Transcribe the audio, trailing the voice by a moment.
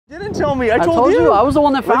Didn't tell me. I told told you. I was the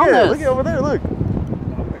one that found this. Look at over there. Look.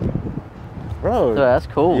 Bro. Dude, that's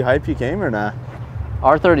cool. You hype you came or not?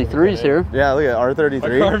 R33's here. Yeah, look at R33.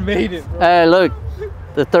 My car made it, bro. Hey, look.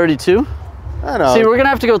 The 32. I know. See, we're going to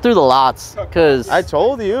have to go through the lots because I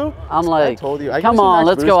told you. I'm like, I told you. come on,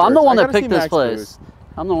 let's go. I'm the one that picked this place. Boost.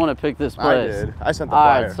 I'm the one that picked this place. I did. I sent the flyer.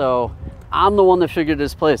 flyer. All right, so I'm the one that figured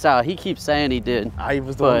this place out. He keeps saying he did. I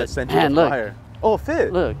was the one that sent you the flyer. Oh,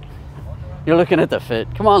 fit. Look. You're looking at the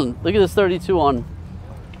fit. Come on, look at this 32 on.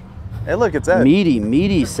 Hey, look, it's Ed.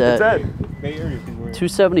 Meaty set. It's Ed.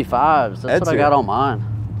 275s. That's Ed's what I got on mine.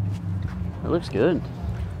 It looks good.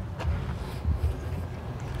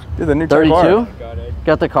 Dude, the new 32. car.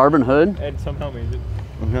 Got the carbon hood. Ed somehow made it.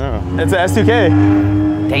 Yeah. It's an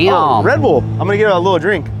S2K. Damn. Oh, Red Bull. I'm gonna get a little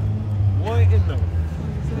drink. What in the?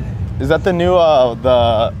 Is that the new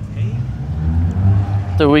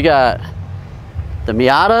So we got the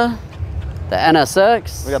Miata, the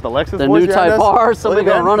NSX. We got the Lexus. The boys new Type behind us. R. Somebody's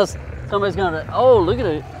Look, gonna man. run us. Somebody's gonna. Oh, look at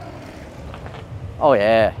it. Oh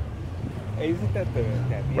yeah. Hey, isn't that the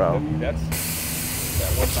BMW? Bro. That's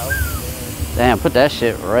that 1000. Damn, put that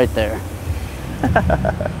shit right there.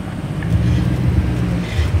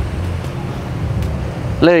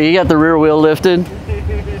 Look, you got the rear wheel lifted.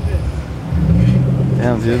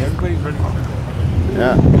 Damn, dude. Everybody's ready.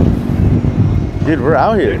 Yeah. Dude, we're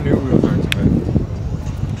out Their here. new wheels aren't too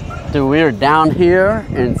bad. Dude, we are down here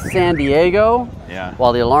in San Diego. Yeah.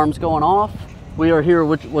 While the alarm's going off. We are here,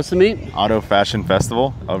 what's the meet? Autofashion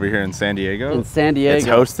Festival over here in San Diego. In San Diego. It's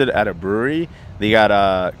hosted at a brewery. They got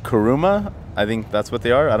Karuma. I think that's what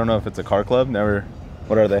they are. I don't know if it's a car club. Never.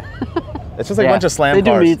 What are they? It's just like a bunch of slam they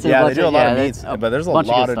do cars. meets Yeah, they do a lot of yeah, meets, but there's a bunch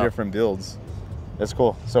lot good of stuff. different builds. It's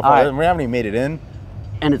cool. So All far, right. we haven't even made it in.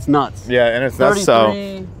 And it's nuts. Yeah, and it's nuts.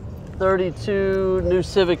 33, 32, new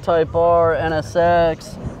Civic Type R,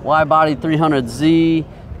 NSX, wide-body 300Z.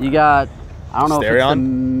 You got, I don't know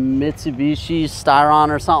Styrion? if it's the Mitsubishi Styrion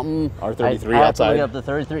or something. R33 I have to outside. look up the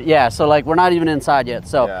 33. Yeah, so like we're not even inside yet.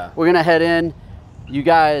 So Yeah. we're gonna head in. You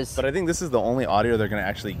guys. But I think this is the only audio they're gonna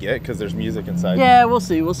actually get because there's music inside. Yeah, we'll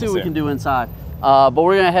see. We'll see what we can do inside. But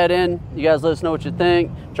we're gonna head in. You guys let us know what you think.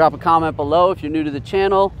 Drop a comment below if you're new to the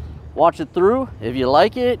channel. Watch it through. If you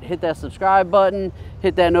like it, hit that subscribe button,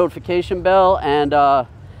 hit that notification bell, and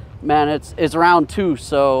man, it's round 2,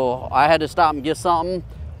 so I had to stop and get something.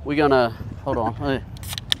 We're gonna hold on.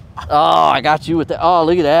 Oh, I got you with that. Oh,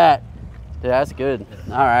 look at that. Dude, that's good.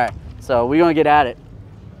 All right, so we're gonna get at it.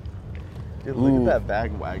 Dude, look at that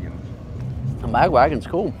bag wagon. The mag wagon's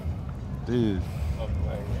cool. Dude.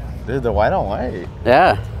 Dude, the white on white.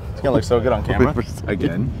 Yeah. It's gonna look so good on camera.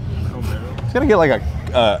 Again. It's gonna get like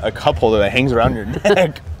a cup holder that hangs around your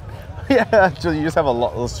neck. Yeah, so you just have a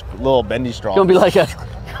little bendy straw. It's gonna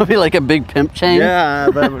be like a big pimp chain. Yeah,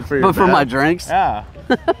 but for your but for bag. my drinks. Yeah.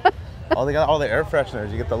 Oh, they got all the air fresheners.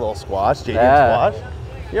 You get the little squash, JD Yeah. squash.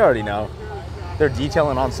 You already know. They're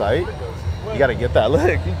detailing on site. You gotta get that. Look,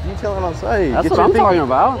 detailing on site. That's Get what your I'm thing. talking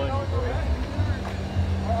about.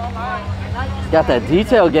 Got that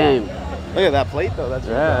detail game. Look at that plate though. That's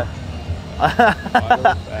Yeah.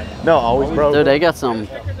 No, always broke. Dude, they got some.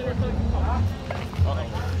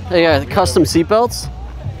 They got custom seatbelts.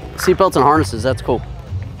 Seatbelts and harnesses. That's cool.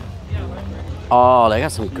 Oh, they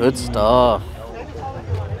got some good stuff.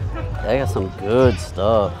 They got some good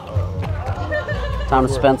stuff. Time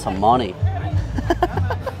to spend some money.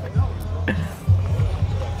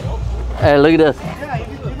 Hey, look at this.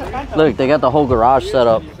 Look, they got the whole garage set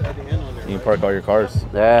up. You can park all your cars.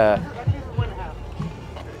 Yeah.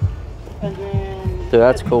 Dude,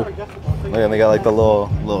 that's cool. Look, and they got like the little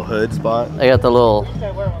hood spot. They got the little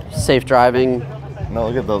safe driving. No,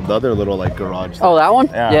 look at the other little like garage. Oh, that one?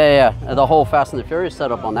 Yeah. Yeah. The whole Fast and the Furious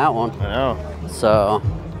setup on that one. I know. So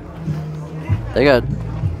they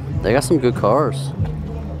got some good cars.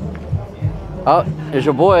 Oh, there's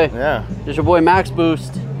your boy. Yeah. There's your boy Max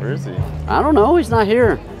Boost. Where is he? I don't know. He's not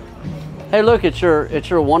here. Hey, look, it's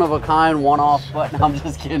your one of a kind, one off button. I'm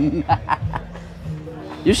just kidding.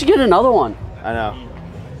 You should get another one. I know.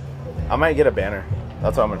 I might get a banner.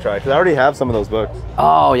 That's what I'm gonna try. Cause I already have some of those books.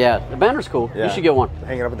 Oh yeah, the banner's cool. Yeah. You should get one.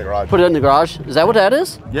 Hang it up in the garage. Put it in the garage. Is that what that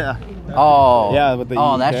is? Yeah. Oh. Yeah, with the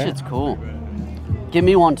Oh, that EK. shit's cool. Give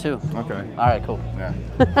me one too. Okay. All right, cool. Yeah.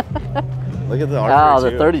 Look at the R32. Oh,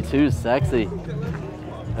 the 32 is sexy.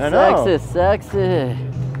 I know. Sexy.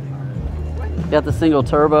 Got the single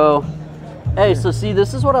turbo. Hey, so see,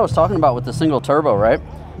 this is what I was talking about with the single turbo, right?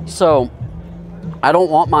 So I don't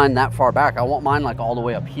want mine that far back. I want mine like all the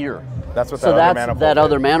way up here. That's what So that other manifold that did.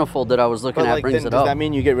 other manifold that I was looking But, at like, brings then it does up. that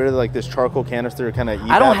mean you get rid of like this charcoal canister kind of?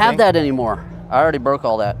 I don't have that anymore. I already broke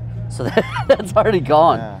all that. So that's already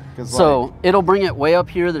gone. Yeah, so like, it'll bring it way up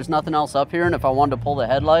here. There's nothing else up here. And if I wanted to pull the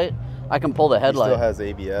headlight, I can pull the headlight. He still has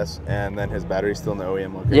ABS, and then his battery's still in the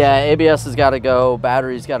OEM location. Yeah, ABS has got to go.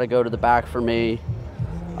 Battery's got to go to the back for me.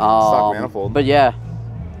 Stock manifold. But yeah,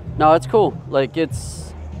 no, it's cool. Like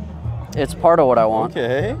it's part of what I want.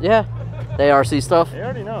 Okay. Yeah, the ARC stuff. You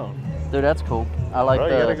already know. Dude, that's cool. I like. Bro,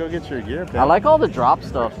 you gotta go get your gear. I like all the drop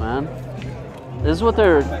stuff, man. This is what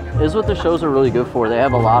the shows are really good for. They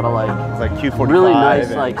have a lot of it's like Q45 really nice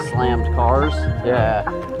like slammed cars. Yeah.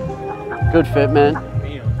 Good fit, man.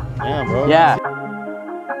 Yeah, bro. Yeah.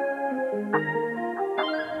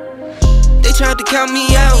 They tried to count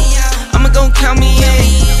me out. I'ma gon' count me in.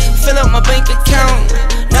 Fill up my bank account.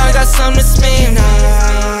 Now I got something to spend.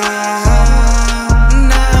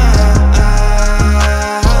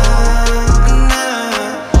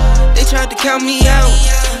 They tried to count me out.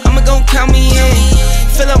 I'ma gon' count me in.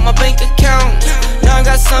 Fill up my bank account. Now I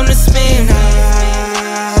got something to spend.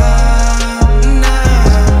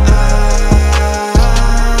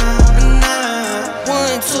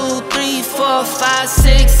 1, 2, 3, 4, 5,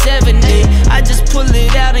 6, 7, 8. I just pull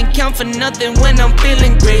it out and count for nothing when I'm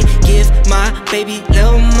feeling great. Give my baby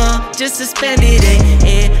little more just to spend it,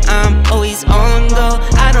 and I'm always on go.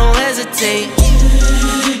 I don't hesitate.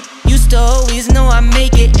 Used to always know I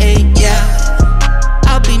make it, yeah.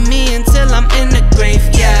 I'll be me until I'm in the grave,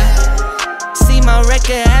 yeah. See my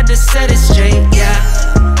record, had to set it straight, yeah.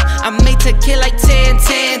 I made to kill like 10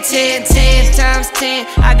 times 10.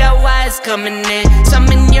 I got wires coming in, some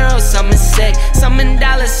in euros, some in sec, some in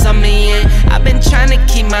dollars, some in yen. I've been trying to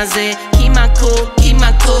keep my zen, keep my cool.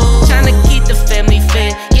 Trying to keep the family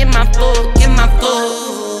fed, get my food.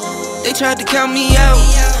 They tried to count me out,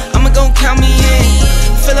 I'ma gon' count me in.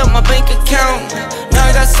 Fill up my bank account, now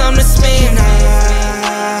I got something to spend.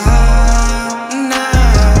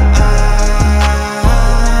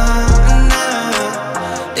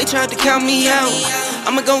 They tried to count me out,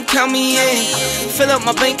 I'ma gon' count me in. Fill up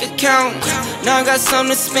my bank account, now I got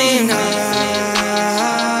something to spend.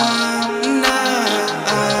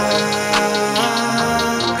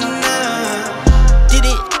 Did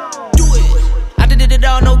it, do it. I did it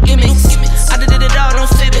all, no gimmicks. I did it all, no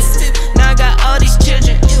fibbing. Now I got all these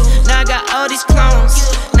children, now I got all these clones.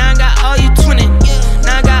 Now I got all you twinning,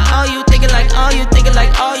 now I got all you thinking like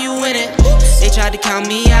all you in it. They tried to count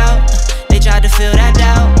me out, they tried to fill that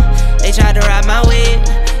doubt. They tried to ride my wig,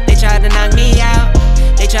 they tried to knock me out.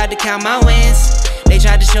 They tried to count my wins, they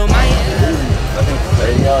tried to show my end.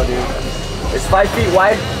 There you go, dude. It's 5 feet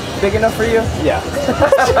wide, big enough for you? Yeah.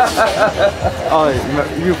 Oh,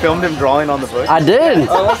 you filmed him drawing on the book? I did.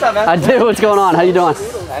 Oh, what's up, man? I did. What's going on? How you doing?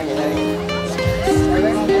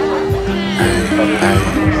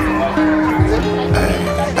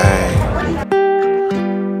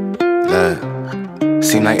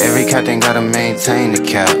 Seem like every captain gotta maintain the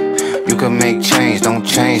cap. You can make change, don't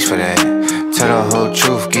change for that. Tell the whole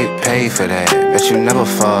truth, get paid for that. Bet you never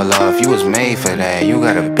fall off, you was made for that. You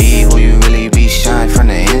gotta be who you really be, shine from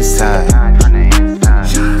the inside.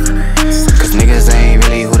 Cause niggas ain't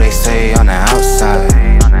really who they say on the outside.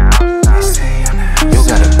 You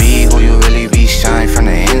gotta be who you really be, shine from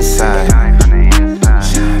the inside.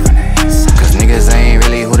 Cause niggas ain't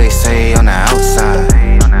really who they say on the outside.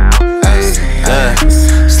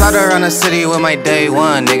 Slide around the city with my day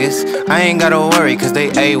one niggas. I ain't gotta worry cause they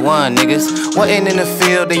A1 niggas. Wasn't in the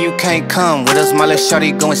field then you can't come with us. My little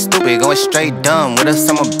shawty going stupid, going straight dumb with us.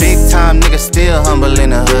 I'm a big time nigga, still humble in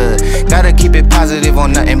the hood. Gotta keep it positive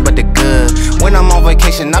on nothing but the good. When I'm on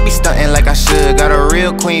vacation, I be stunting like I should. Got a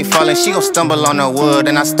real queen falling, she gon' stumble on the wood.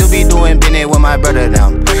 And I still be doing business with my brother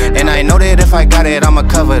them. And I know that if I got it, I'ma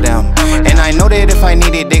cover them. And I know that if I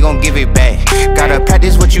need it, they gon' give it back. Gotta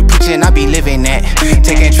practice what you preachin', I be living that.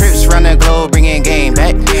 Taking trips round the globe, bringing game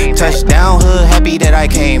back. Touchdown hood, happy that I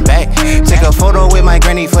came back. Take a photo with my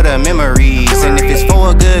granny for the memories. And if it's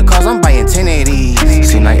for a good cause, I'm buying 10 of these.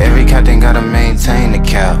 Seem like every captain gotta maintain the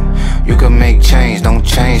cap. You can make change, don't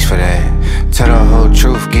change for that. Tell the whole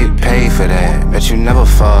truth, get paid for that. Bet you never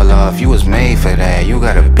fall off, you was made for that. You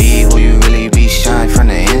gotta be who you really be, shine from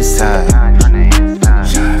the inside.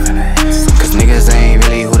 Cause niggas ain't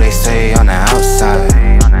really who they say on the outside.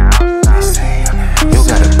 You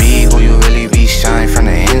gotta be who you really be, shine from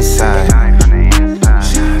the inside.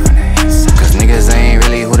 Cause niggas ain't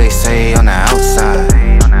really who they say on the outside.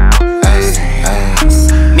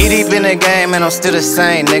 Knee deep in the game, man, I'm still the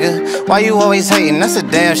same, nigga. Why you always hating? That's a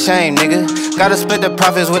damn shame, nigga. Gotta split the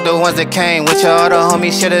profits with the ones that came with you. All the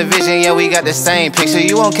homies share the vision, yeah, we got the same picture.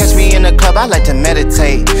 You won't catch me in the club, I like to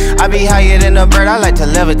meditate. I be higher than a bird, I like to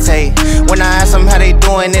levitate. When I ask them how they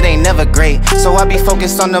doing, it ain't never great. So I be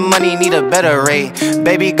focused on the money, need a better rate.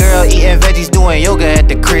 Baby girl eating veggies, doing yoga at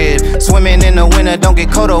the crib. Swimming in the winter, don't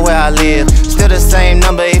get colder where I live. Still the same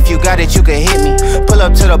number, if you got it, you can hit me. Pull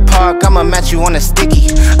up to the park, I'ma match you on a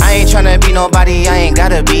sticky. I ain't tryna be nobody, I ain't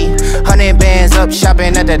gotta be. 100 bands up,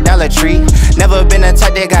 shopping at the Dollar Tree. Never been a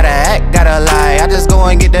type that gotta act, gotta lie. I just go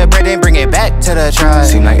and get the bread and bring it back to the tribe.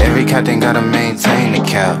 Seem like every captain gotta maintain the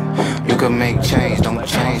cap. You can make change, don't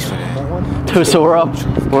change for that. Dude, so we're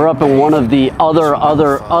up in one of the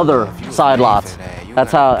other side lots.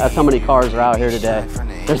 That's how many cars are out here today.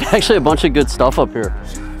 There's actually a bunch of good stuff up here.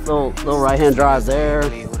 Little right-hand drive there.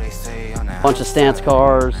 Bunch of stance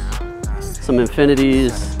cars, some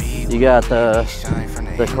Infinities. You got the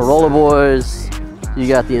Corolla boys. You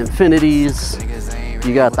got the Infinities.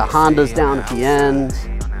 You got the Hondas down at the end.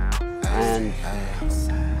 And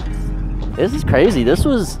this is crazy. This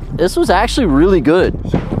was actually really good.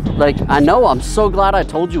 Like, I know, I'm so glad I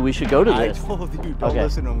told you we should go to this. I told you, don't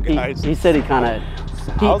listen to him, guys. He said he kind of...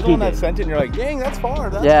 I was the one that sent it and you're like, dang, that's far.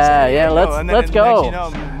 That's yeah, let's go. You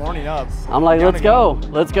know, morning up. I'm like, let's go.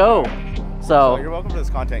 So you're welcome to this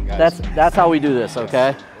content, guys. That's how we do this,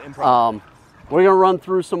 okay? We're gonna run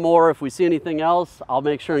through some more. If we see anything else, I'll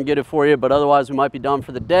make sure and get it for you, but otherwise we might be done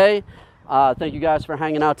for the day. Thank you guys for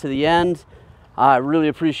hanging out to the end. I really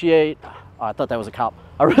appreciate, I thought that was a cop.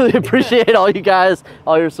 I really appreciate all you guys,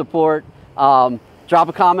 all your support. Drop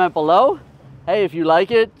a comment below. Hey, if you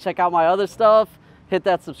like it, check out my other stuff. Hit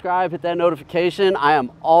that subscribe, hit that notification. I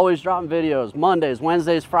am always dropping videos, Mondays,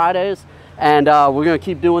 Wednesdays, Fridays, and we're gonna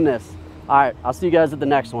keep doing this. All right, I'll see you guys at the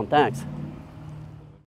next one. Thanks.